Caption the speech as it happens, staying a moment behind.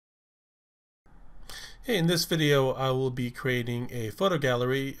Hey, in this video I will be creating a photo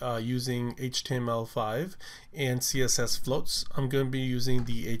gallery using HTML5 and CSS Floats. I'm going to be using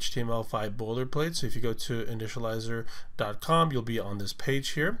the HTML5 Boilerplate, so if you go to initializer.com you'll be on this page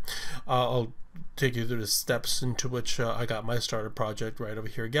here. I'll take you through the steps into which I got my starter project right over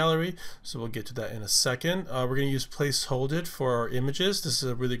here, gallery, so we'll get to that in a second. We're going to use Placehold.it for our images. This is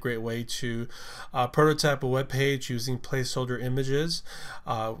a really great way to prototype a web page using placeholder images.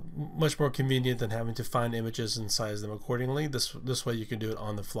 Much more convenient than having to find images and size them accordingly. This way you can do it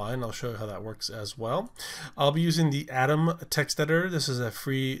on the fly, and I'll show you how that works as well. I'll be using the Atom text editor. This is a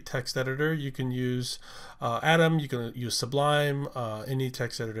free text editor. You can use Atom, you can use Sublime, any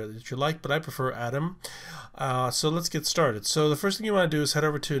text editor that you like, but I prefer Atom. So let's get started. So the first thing you want to do is head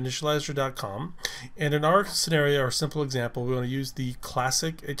over to initializer.com, and in our scenario, our simple example, we want to use the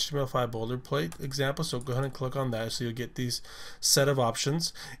classic HTML5 boilerplate example. So go ahead and click on that so you'll get these set of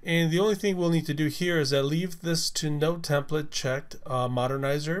options. And the only thing we'll need to do here is that leave this to no template checked,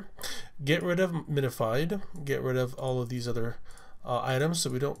 modernizer, get rid of minified, get rid of all of these other items, so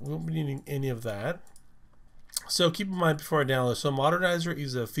we won't be needing any of that. So keep in mind before I download, so Modernizer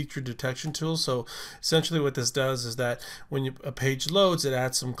is a feature detection tool. So essentially what this does is that when a page loads, it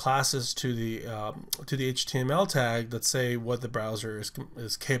adds some classes to the HTML tag that say what the browser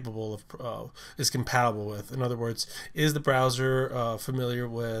is capable of, is compatible with. In other words, is the browser familiar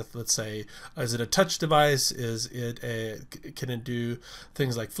with, let's say, is it a touch device? Is it can it do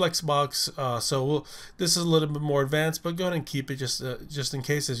things like Flexbox? This is a little bit more advanced, but go ahead and keep it just in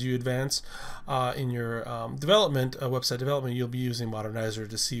case as you advance in your website development, you'll be using Modernizer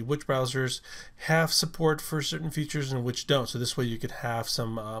to see which browsers have support for certain features and which don't. So this way you could have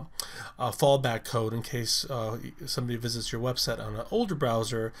some fallback code in case somebody visits your website on an older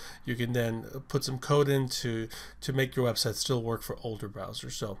browser. You can then put some code in to make your website still work for older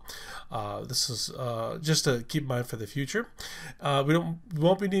browsers. So this is just to keep in mind for the future. We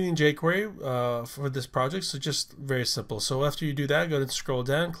won't be needing jQuery for this project, so just very simple. So after you do that, go ahead and scroll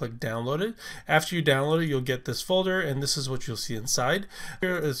down, click download it. After you download it, you'll get this folder, and this is what you'll see inside.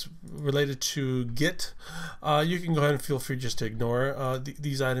 Here is related to Git. You can go ahead and feel free just to ignore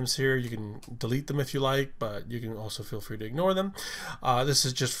these items here. You can delete them if you like, but you can also feel free to ignore them. This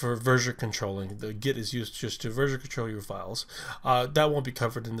is just for version controlling. The Git is used just to version control your files. That won't be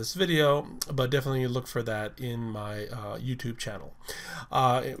covered in this video, but definitely look for that in my YouTube channel.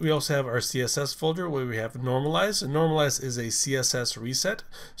 We also have our CSS folder where we have normalize, and normalize is a CSS reset.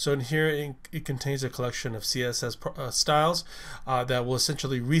 So in here it contains a collection of CSS styles that will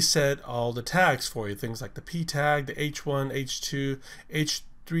essentially reset all the tags for you, things like the P tag, the H1, H2,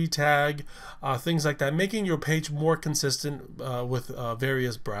 H3 tag, things like that, making your page more consistent with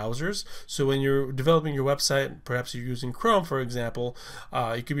various browsers. So when you're developing your website, perhaps you're using Chrome for example,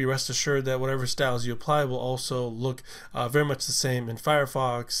 you can be rest assured that whatever styles you apply will also look very much the same in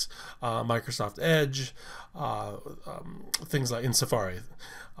Firefox, Microsoft Edge, things like in Safari.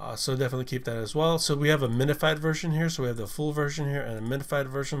 So definitely keep that as well. So we have a minified version here, so we have the full version here and a minified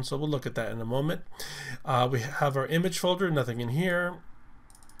version, so we'll look at that in a moment. We have our image folder, nothing in here.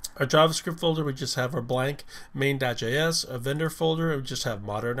 Our JavaScript folder, we just have our blank main.js. A vendor folder, we just have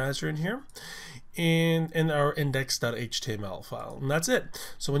Modernizer in here, and our index.html file, and that's it.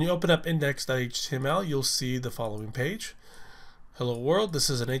 So when you open up index.html, you'll see the following page. Hello world, this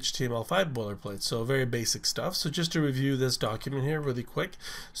is an HTML5 boilerplate, so very basic stuff. So just to review this document here really quick,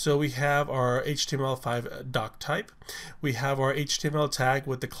 so we have our HTML5 doc type, we have our HTML tag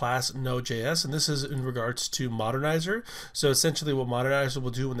with the class Node.js, and this is in regards to Modernizer. So essentially what Modernizer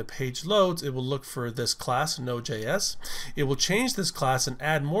will do when the page loads, it will look for this class Node.js. It will change this class and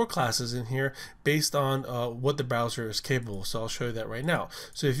add more classes in here based on what the browser is capable. So I'll show you that right now.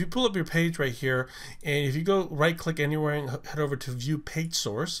 So if you pull up your page right here, and if you go right click anywhere and head over to view page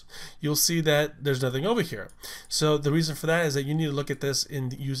source, you'll see that there's nothing over here. So the reason for that is that you need to look at this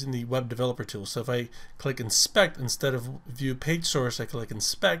using the web developer tool. So if I click inspect instead of view page source, I click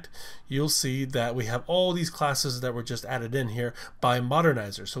inspect, you'll see that we have all these classes that were just added in here by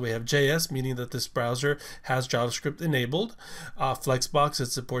Modernizer. So we have JS, meaning that this browser has JavaScript enabled. Flexbox, it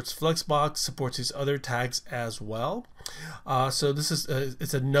supports Flexbox, supports these other tags as well. So this is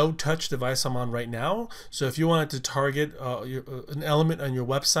it's a no-touch device I'm on right now. So if you wanted to target an element on your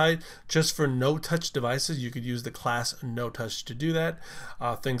website just for no-touch devices, you could use the class no-touch to do that,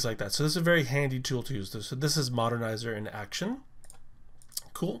 things like that. So this is a very handy tool to use. So this is Modernizer in action.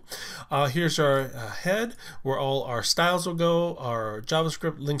 Cool. Here's our head where all our styles will go, our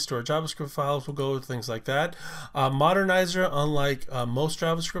JavaScript links to our JavaScript files will go, things like that. Modernizer, unlike most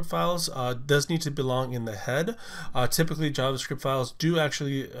JavaScript files, does need to belong in the head. Typically, JavaScript files do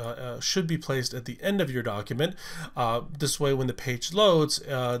actually should be placed at the end of your document. This way, when the page loads,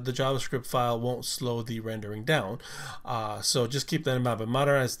 the JavaScript file won't slow the rendering down. So just keep that in mind. But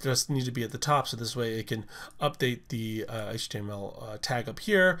Modernize does need to be at the top, so this way it can update the HTML tag up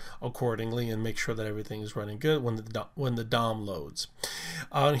here accordingly and make sure that everything is running good when the DOM loads.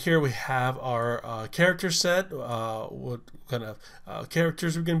 Here we have our character set, what kind of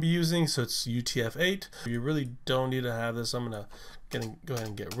characters we're going to be using. So it's UTF-8. You really don't need to have this. I'm going to go ahead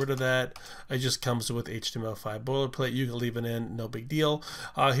and get rid of that. It just comes with HTML5 boilerplate. You can leave it in, no big deal.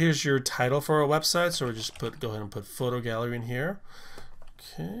 Here's your title for our website. So we'll just go ahead and put photo gallery in here.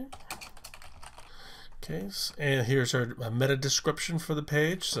 Okay, and here's our meta description for the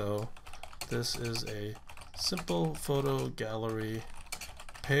page. So this is a simple photo gallery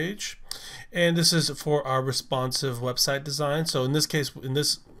page, and this is for our responsive website design. So in this case, in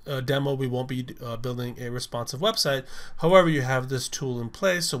this demo, we won't be building a responsive website. However, you have this tool in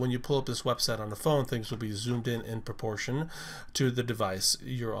place, so when you pull up this website on the phone, things will be zoomed in proportion to the device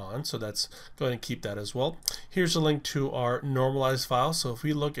you're on. So that's, go ahead and keep that as well. Here's a link to our normalized file. So if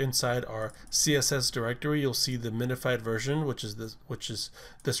we look inside our CSS directory, you'll see the minified version, which is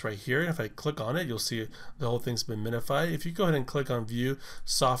this right here. And if I click on it, you'll see the whole thing's been minified. If you go ahead and click on View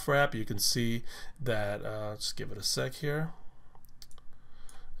Soft Wrap, you can see that. Just give it a sec here.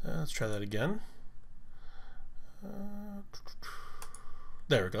 Let's try that again.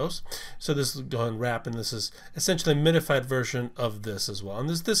 There it goes. So this will go ahead and wrap, and this is essentially a minified version of this as well. And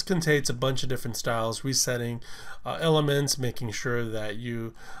this contains a bunch of different styles, resetting elements, making sure that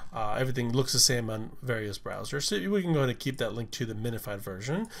everything looks the same on various browsers. So we can go ahead and keep that link to the minified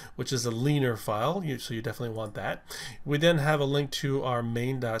version, which is a leaner file, so you definitely want that. We then have a link to our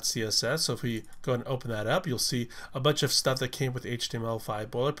main.css. So if we go ahead and open that up, you'll see a bunch of stuff that came with HTML5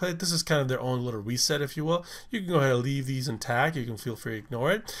 boilerplate. This is kind of their own little reset, if you will. You can go ahead and leave these intact. You can feel free to ignore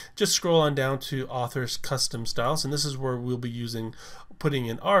it. Just scroll on down to author's custom styles, and this is where we'll be putting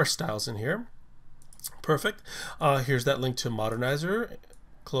in our styles in here. Perfect. Here's that link to Modernizer,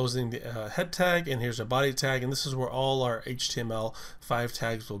 closing the head tag, and here's our body tag, and this is where all our HTML5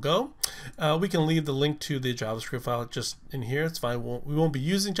 tags will go. We can leave the link to the JavaScript file just in here. It's fine. We won't be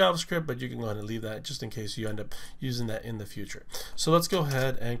using JavaScript, but you can go ahead and leave that just in case you end up using that in the future. So let's go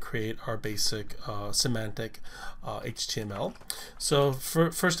ahead and create our basic semantic HTML. So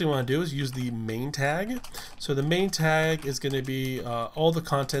first thing we want to do is use the main tag. So the main tag is going to be all the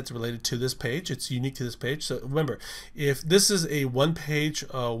content related to this page. It's unique to this page. So remember, if this is a one-page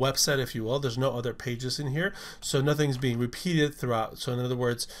website, if you will, there's no other pages in here, so nothing's being repeated throughout. So in other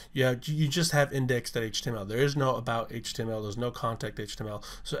words, you just have index.html. There is no about HTML, there's no contact HTML,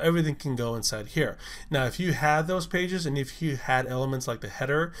 so everything can go inside here. Now if you have those pages, and if you had elements like the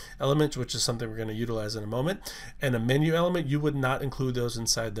header element, which is something we're going to utilize in a moment, and a menu element, you would not include those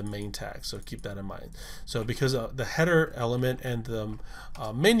inside the main tag, so keep that in mind. So because the header element and the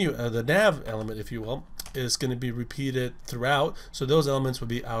menu, the nav element, if you will, is going to be repeated throughout, so those elements will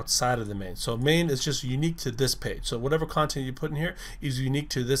be outside of the main. So main is just unique to this page, so whatever content you put in here is unique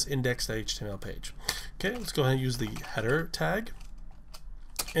to this index.html page. Okay, let's go ahead and use the header tag.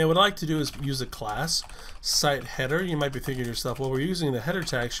 And what I like to do is use a class site header. You might be thinking to yourself, well, we're using the header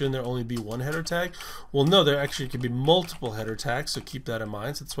tag, shouldn't there only be one header tag? Well, no, there actually can be multiple header tags, so keep that in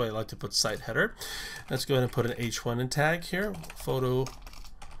mind. So that's why I like to put site header. Let's go ahead and put an h1 in tag here, photo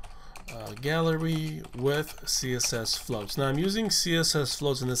gallery with CSS Floats. Now I'm using CSS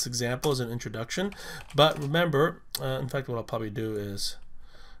Floats in this example as an introduction, but remember, in fact, what I'll probably do is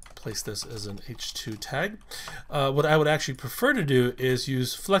place this as an h2 tag. What I would actually prefer to do is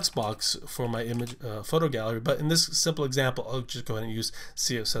use Flexbox for my image photo gallery, but in this simple example, I'll just go ahead and use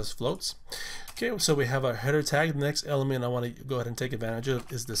CSS Floats. Okay, so we have our header tag. The next element I want to go ahead and take advantage of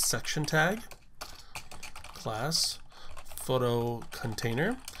is the section tag, class photo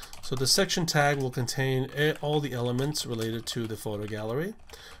container. So the section tag will contain all the elements related to the photo gallery,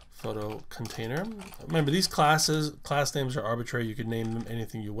 photo container. Remember, these class names are arbitrary. You can name them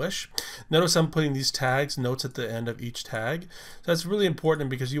anything you wish. Notice I'm putting these tags, notes at the end of each tag. So that's really important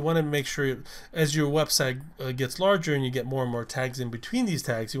because you want to make sure as your website gets larger and you get more and more tags in between these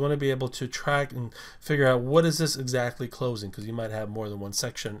tags, you want to be able to track and figure out what is this exactly closing, because you might have more than one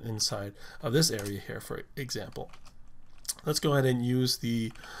section inside of this area here, for example. Let's go ahead and use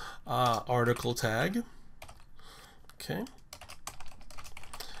the article tag. Okay.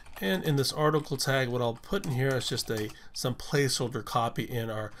 And in this article tag, what I'll put in here is just some placeholder copy in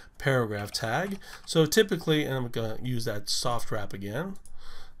our paragraph tag. So typically, and I'm going to use that soft wrap again.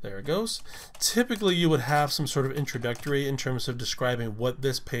 There it goes. Typically, you would have some sort of introductory in terms of describing what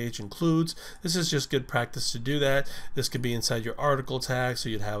this page includes. This is just good practice to do that. This could be inside your article tag, so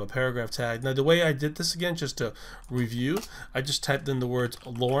you'd have a paragraph tag. Now, the way I did this again, just to review, I just typed in the words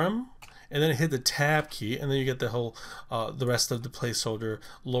lorem, and then I hit the tab key, and then you get the whole, the rest of the placeholder,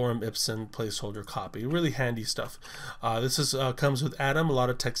 lorem ipsum placeholder copy. Really handy stuff. This is comes with Atom. A lot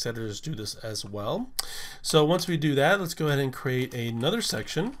of text editors do this as well. So once we do that, let's go ahead and create another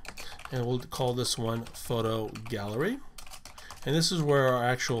section, and we'll call this one Photo Gallery. And this is where our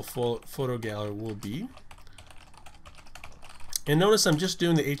actual photo gallery will be. And notice I'm just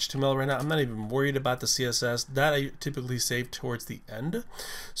doing the HTML right now. I'm not even worried about the CSS. That I typically save towards the end.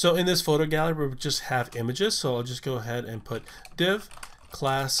 So in this photo gallery, we just have images. So I'll just go ahead and put div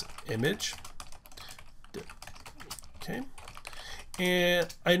class image. Okay. And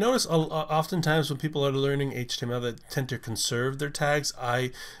I notice oftentimes when people are learning HTML, they tend to conserve their tags.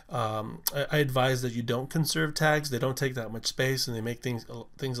 I advise that you don't conserve tags. They don't take that much space, and they make things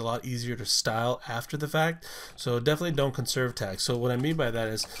a lot easier to style after the fact. So definitely don't conserve tags. So what I mean by that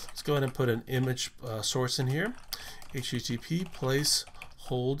is, let's go ahead and put an image source in here. HTTP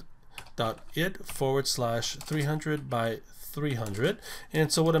placehold.it /300 by 300.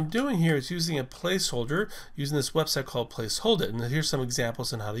 And so what I'm doing here is using a placeholder using this website called Placehold.it, and here's some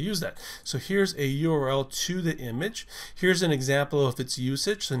examples on how to use that. So here's a URL to the image. Here's an example of its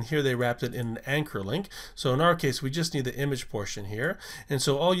usage, and here they wrapped it in an anchor link. So in our case, we just need the image portion here, and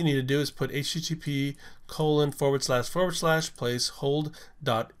so all you need to do is put http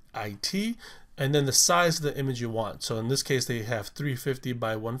 //placehold.it, and then the size of the image you want. So in this case, they have 350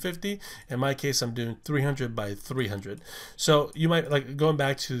 by 150. In my case, I'm doing 300 by 300. So you might, like, going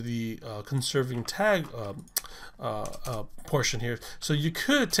back to the conserving tag portion here. So you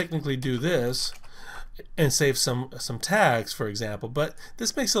could technically do this and save some tags, for example, but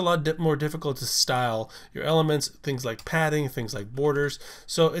this makes it a lot more difficult to style your elements, things like padding, things like borders.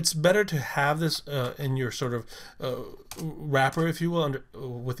 So it's better to have this in your sort of wrapper, if you will,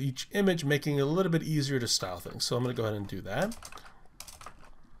 with each image, making it a little bit easier to style things. So I'm going to go ahead and do that.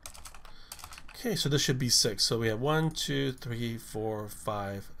 Okay, so this should be 6. So we have 1, 2, 3, 4,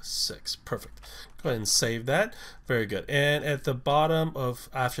 5, 6. Perfect. Go ahead and save that. Very good. And at the bottom of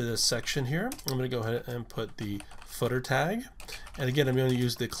after this section here, I'm going to go ahead and put the footer tag. And again, I'm going to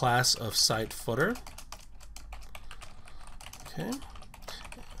use the class of site footer. Okay.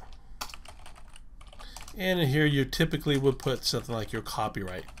 And in here, you typically would put something like your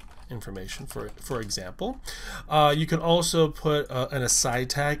copyright information, for example. You can also put an aside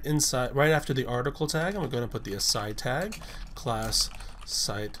tag inside, right after the article tag. I'm going to put the aside tag, class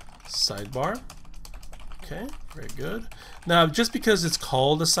site sidebar. Okay, very good. Now, just because it's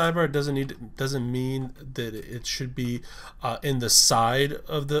called a sidebar doesn't mean that it should be in the side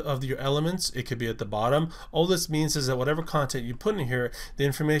of your elements. It could be at the bottom. All this means is that whatever content you put in here, the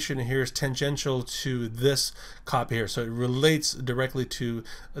information in here is tangential to this copy here, so it relates directly to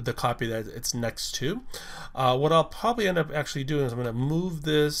the copy that it's next to. What I'll probably end up actually doing is I'm going to move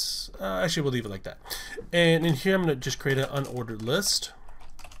this. Actually, we'll leave it like that. And in here, I'm going to just create an unordered list.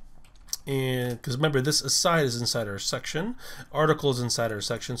 And because remember, this aside is inside our section, article is inside our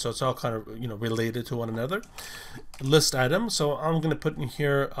section, so it's all kind of, you know, related to one another. List item, so I'm going to put in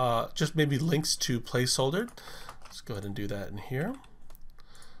here just maybe links to placeholder. Let's go ahead and do that in here.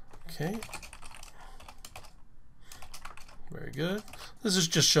 Okay, very good. This is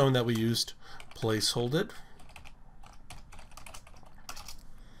just showing that we used Placehold.it.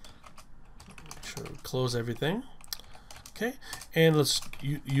 Make sure we close everything. Okay, and let's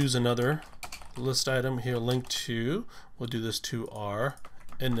use another list item here, link to, we'll do this to our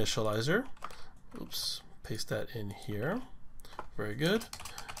initializer. Oops, paste that in here. Very good.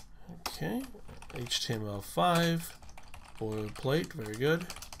 Okay, HTML5 Boilerplate, very good.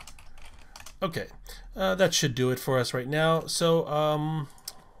 Okay, that should do it for us right now. So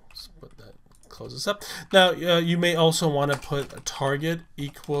let's put that, close this up. Now you may also want to put a target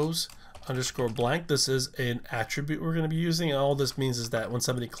equals _blank. This is an attribute we're going to be using, and all this means is that when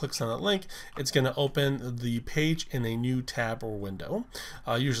somebody clicks on that link, it's going to open the page in a new tab or window.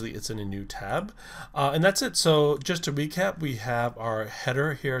 Usually it's in a new tab, and that's it. So just to recap, we have our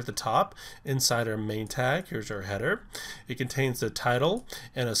header here at the top inside our main tag. Here's our header. It contains the title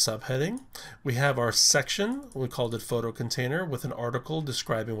and a subheading. We have our section, we called it photo container, with an article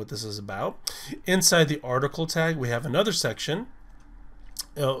describing what this is about. Inside the article tag, we have another section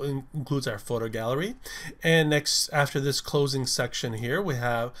includes our photo gallery. And next, after this closing section here, we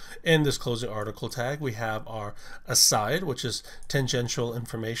have in this closing article tag, we have our aside, which is tangential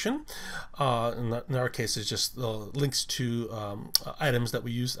information. In our case, it's just links to items that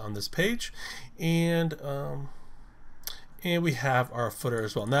we use on this page. And we have our footer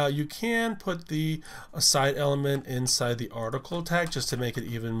as well. Now you can put the aside element inside the article tag just to make it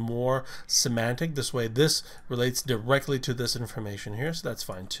even more semantic. This way this relates directly to this information here, so that's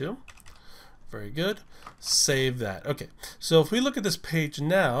fine too. Very good. Save that. Okay, so if we look at this page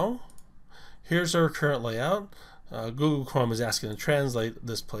now, here's our current layout. Google Chrome is asking to translate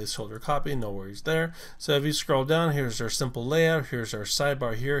this placeholder copy, no worries there. So if you scroll down, here's our simple layout, here's our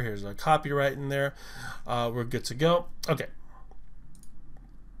sidebar here, here's our copyright in there. We're good to go.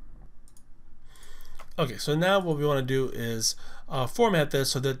 Okay, so now what we want to do is format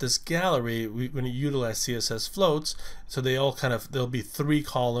this so that this gallery, we're going to utilize CSS Floats, so there'll be 3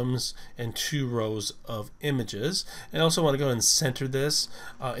 columns and 2 rows of images. And also want to go ahead and center this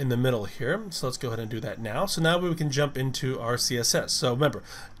in the middle here. So let's go ahead and do that now. So now we can jump into our CSS. So remember,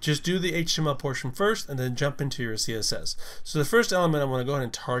 just do the HTML portion first and then jump into your CSS. So the first element I want to go ahead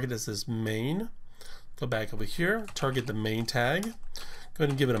and target is this main. Go back over here, target the main tag. Go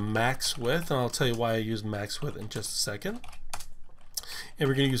ahead and give it a max width, and I'll tell you why I use max width in just a second. And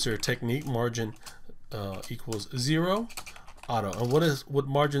we're going to use our technique, margin equals 0 auto. And what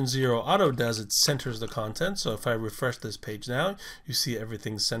margin 0 auto does, it centers the content. So if I refresh this page now, you see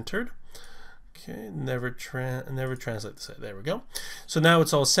everything's centered. Okay, never translate the site. There we go. So now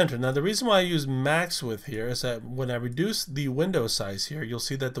it's all centered. Now the reason why I use max width here is that when I reduce the window size here, you'll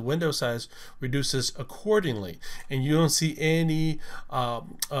see that the window size reduces accordingly, and you don't see any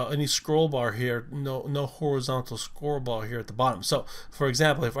scroll bar here, no horizontal scroll bar here at the bottom. So for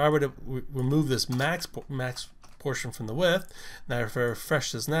example, if I were to remove this max portion from the width, now if I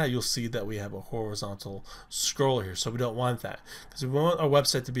refresh this now, you'll see that we have a horizontal scroll here. So we don't want that, because we want our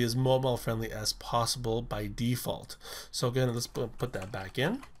website to be as mobile friendly as possible by default. So again, let's put that back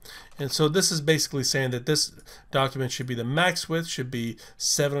in. And so this is basically saying that this document should be, the max width should be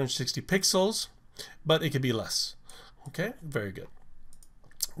 760 pixels, but it could be less. Okay, very good.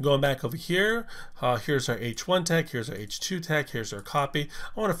 Going back over here, here's our H1 tag, here's our H2 tag, here's our copy.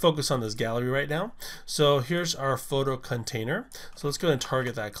 I want to focus on this gallery right now. So here's our photo container. So let's go ahead and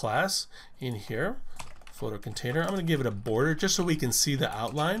target that class in here, photo container. I'm going to give it a border just so we can see the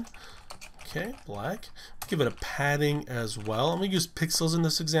outline. Okay, black. Give it a padding as well. I'm going to use pixels in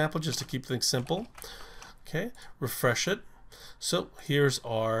this example just to keep things simple. Okay, refresh it. So here's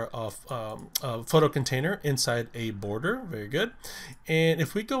our photo container inside a border. Very good. And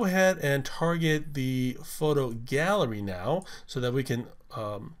if we go ahead and target the photo gallery now, so that we can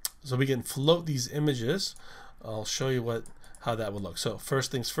float these images, I'll show you how that would look. So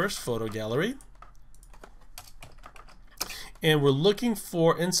first things first, photo gallery. And we're looking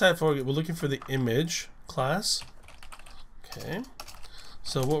for, inside photo, we're looking for the image class. Okay.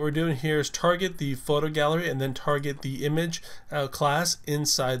 So what we're doing here is target the photo gallery and then target the image class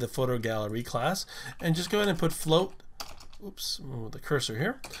inside the photo gallery class, and just go ahead and put float, oops, move the cursor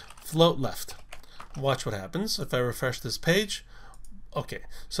here, float left. Watch what happens if I refresh this page. Okay,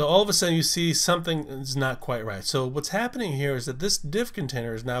 so all of a sudden you see something is not quite right. So what's happening here is that this div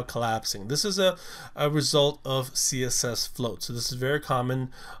container is now collapsing. This is a result of CSS Floats. So this is very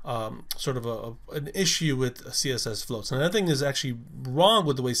common, sort of an issue with CSS Floats. And nothing is actually wrong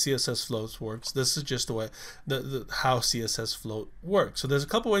with the way CSS Floats works. This is just the way how CSS Float works. So there's a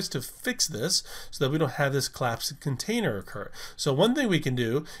couple ways to fix this so that we don't have this collapsing container occur. So one thing we can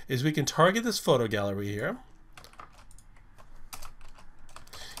do is we can target this photo gallery here.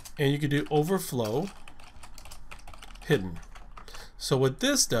 And you can do overflow hidden. So what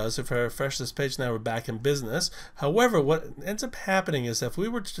this does, if I refresh this page now, we're back in business. However, what ends up happening is that if we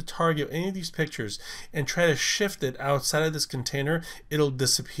were to target any of these pictures and try to shift it outside of this container, it'll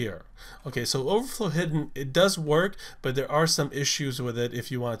disappear. Okay, so overflow hidden, it does work, but there are some issues with it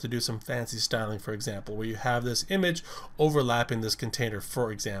if you wanted to do some fancy styling, for example, where you have this image overlapping this container,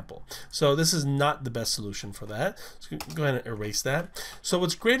 for example. So this is not the best solution for that. So go ahead and erase that. So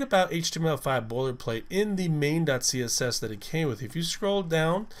what's great about HTML5 Boilerplate in the main.css that it came with, if you scroll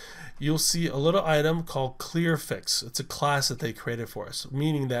down, you'll see a little item called clear fix. It's a class that they created for us,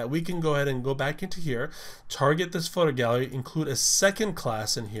 meaning that we can go ahead and go back into here, target this photo gallery, include a second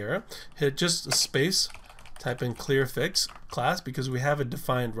class in here, hit just a space, type in clear fix class because we have it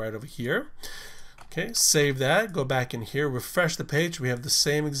defined right over here. Okay, save that, go back in here, refresh the page. We have the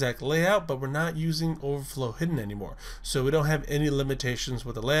same exact layout, but we're not using overflow hidden anymore. So we don't have any limitations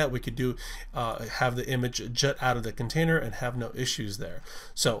with the layout. We could do have the image jut out of the container and have no issues there.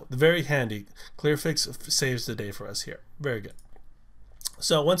 So very handy. ClearFix saves the day for us here. Very good.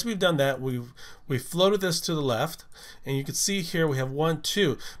 So once we've done that, we've floated this to the left, and you can see here we have 1,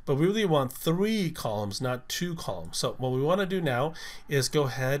 2, but we really want 3 columns, not 2 columns. So what we want to do now is go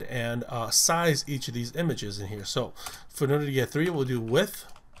ahead and size each of these images in here. So in order to get 3, we'll do width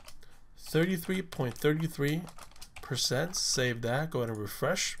 33.33%. Save that. Go ahead and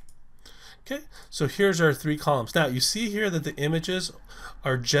refresh. Okay, so here's our 3 columns. Now you see here that the images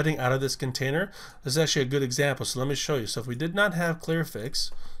are jetting out of this container. This is actually a good example, so let me show you. So if we did not have ClearFix,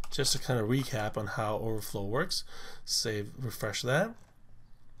 just to kind of recap on how overflow works, save, refresh that.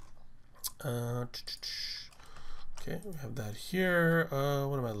 Okay, we have that here.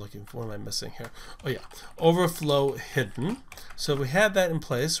 What am I looking for? What am I missing here? Oh yeah, overflow hidden. So if we have that in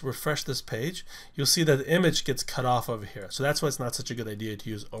place, refresh this page, you'll see that the image gets cut off over here. So that's why it's not such a good idea to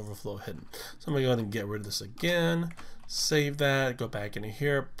use overflow hidden. So I'm gonna go ahead and get rid of this again, save that, go back into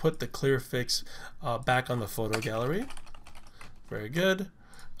here, put the ClearFix back on the photo gallery. Very good.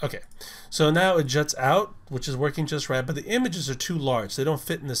 Okay, so now it juts out, which is working just right, but the images are too large. They don't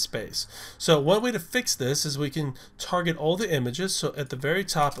fit in this space. So one way to fix this is we can target all the images. So at the very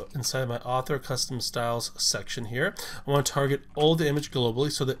top inside my author custom styles section here, I want to target all the image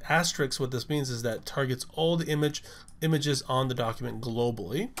globally. So the asterisk, what this means is that it targets all the images on the document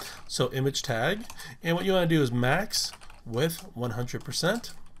globally. So image tag, and what you want to do is max width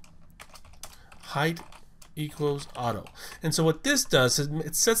 100%, height equals auto. And so what this does is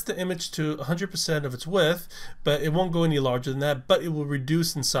it sets the image to 100% of its width, but it won't go any larger than that, but it will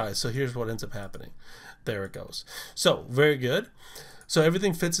reduce in size. So here's what ends up happening. There it goes. So very good. So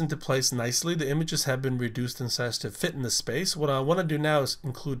everything fits into place nicely. The images have been reduced in size to fit in the space. What I want to do now is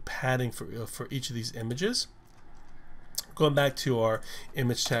include padding for each of these images. Going back to our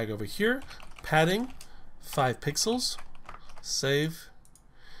image tag over here, padding 5 pixels, save.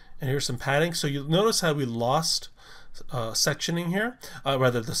 And here's some padding. So you'll notice how we lost sectioning here.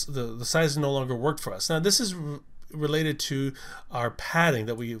 Rather, the size no longer worked for us. Now this is related to our padding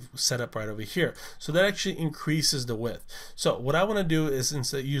that we've set up right over here. So that actually increases the width. So what I want to do is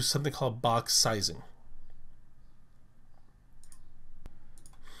instead use something called box sizing.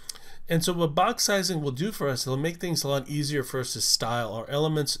 And so what box sizing will do for us, it'll make things a lot easier for us to style our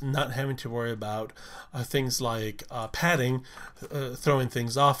elements, not having to worry about things like padding throwing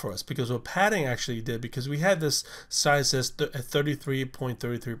things off for us. Because what padding actually did, because we had this size at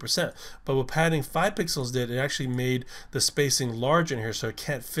 33.33%, but what padding 5 pixels did, it actually made the spacing large in here so it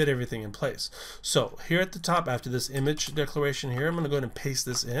can't fit everything in place. So here at the top, after this image declaration here, I'm going to go ahead and paste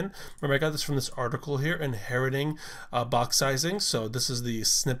this in. Remember, I got this from this article here, Inheriting Box Sizing. So this is the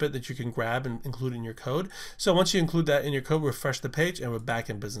snippet that you can grab and include in your code. So once you include that in your code, refresh the page and we're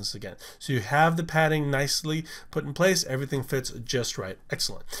back in business again. So you have the padding nicely put in place, everything fits just right.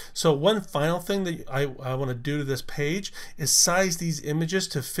 Excellent. So one final thing that I want to do to this page is size these images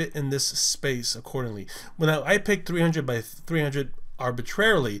to fit in this space accordingly. Now I picked 300 by 300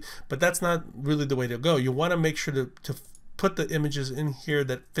 arbitrarily, but that's not really the way to go. You want to make sure to put the images in here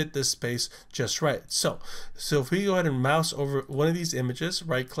that fit this space just right. So if we go ahead and mouse over one of these images,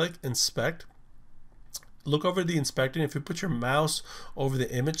 right click, inspect, look over the inspector, and if you put your mouse over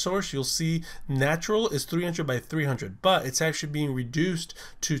the image source, you'll see natural is 300 by 300, but it's actually being reduced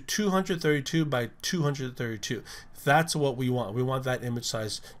to 232 by 232. That's what we want. We want that image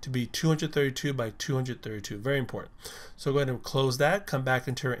size to be 232 by 232. Very important. So go ahead and close that, come back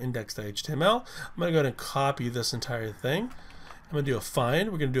into our index.html. I'm going to go ahead and copy this entire thing. I'm going to do a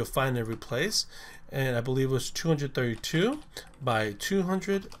find. We're going to do a find and replace. And I believe it was 232 by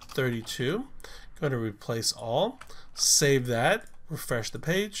 232. Go ahead and replace all. Save that. Refresh the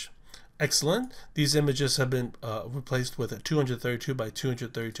page. Excellent. These images have been replaced with a 232 by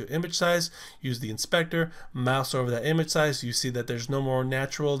 232 image size. Use the inspector, mouse over that image size. You see that there's no more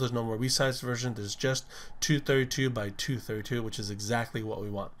natural, there's no more resized version. There's just 232 by 232, which is exactly what we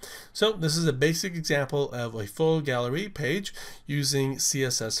want. So this is a basic example of a full gallery page using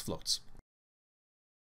CSS Floats.